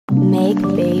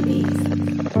make babies.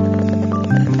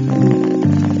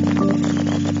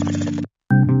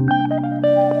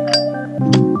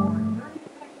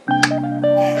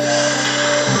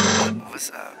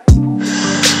 What's up?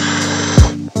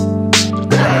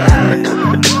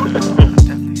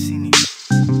 Definitely seen you.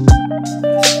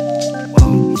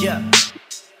 Whoa, yeah.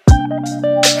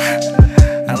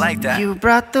 I like that. You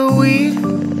brought the weed.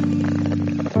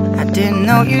 I didn't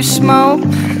know you smoked.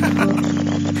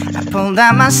 I pulled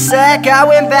out my sack. I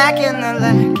went back in the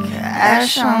lake.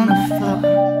 Ash on the floor.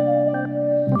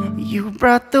 You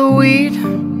brought the weed.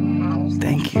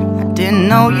 Thank you. I didn't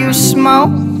know you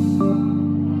smoked.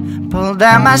 Pulled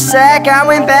out my sack. I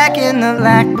went back in the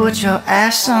lake. Put your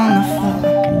ass on the floor.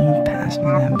 Can you pass me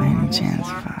that by any chance?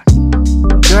 Fuck.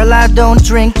 Girl, I don't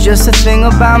drink, just a thing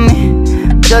about me.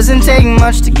 Doesn't take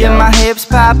much to get my hips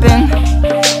poppin'.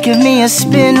 Give me a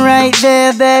spin right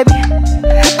there, baby.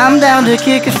 I'm down to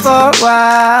kick it for a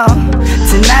while.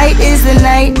 Tonight is the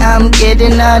night, I'm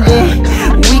getting naughty.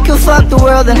 We could fuck the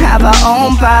world and have our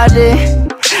own party.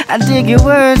 I dig your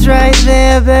words right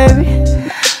there, baby.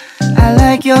 I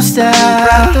like your style. You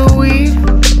brought the weed.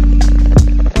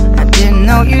 I didn't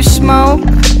know you smoked.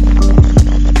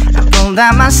 I pulled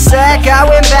out my sack, I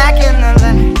went back in the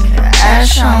lake.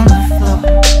 Ash on the floor.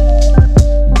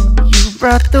 You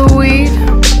brought the weed.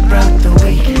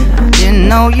 I didn't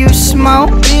know you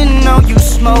smoked. Didn't know you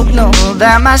smoked, no. Pulled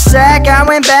out my sack, I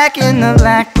went back in the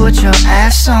lake. Put your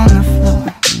ass on the floor.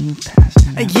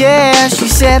 Yeah, she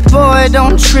said, boy,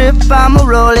 don't trip, I'ma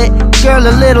roll it. Girl,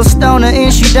 a little stoner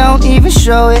and she don't even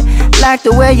show it. Like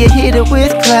the way you hit it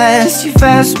with class. You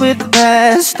fast with the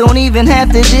pass. Don't even have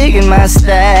to dig in my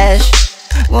stash.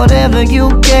 Whatever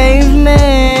you gave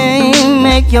me,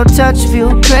 make your touch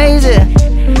feel crazy.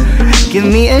 Give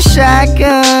me a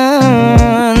shotgun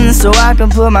so I can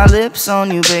put my lips on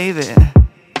you, baby.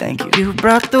 Thank you. You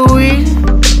brought the weed.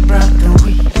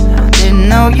 I didn't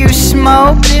know you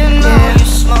smoked.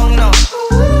 No.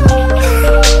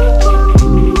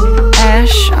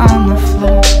 Ash on the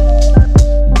floor.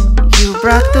 You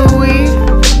brought the weed.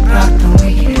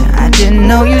 I didn't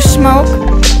know you smoked.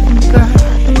 Girl.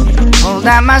 Pulled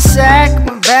out my sack,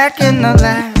 we're back in the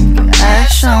lake.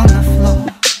 Ash on the floor.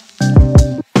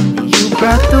 You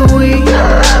brought the weed. I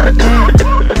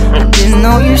didn't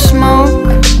know you smoked.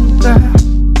 Girl.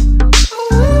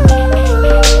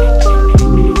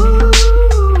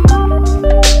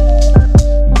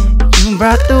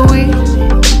 Brought the weed.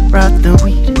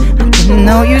 I didn't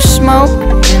know you smoked.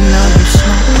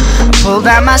 I pulled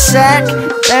out my sack,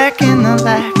 back in the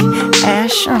lake.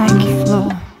 Ash on the floor.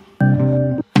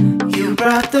 You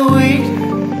brought the weed.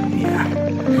 Yeah.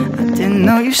 I didn't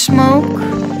know you smoked.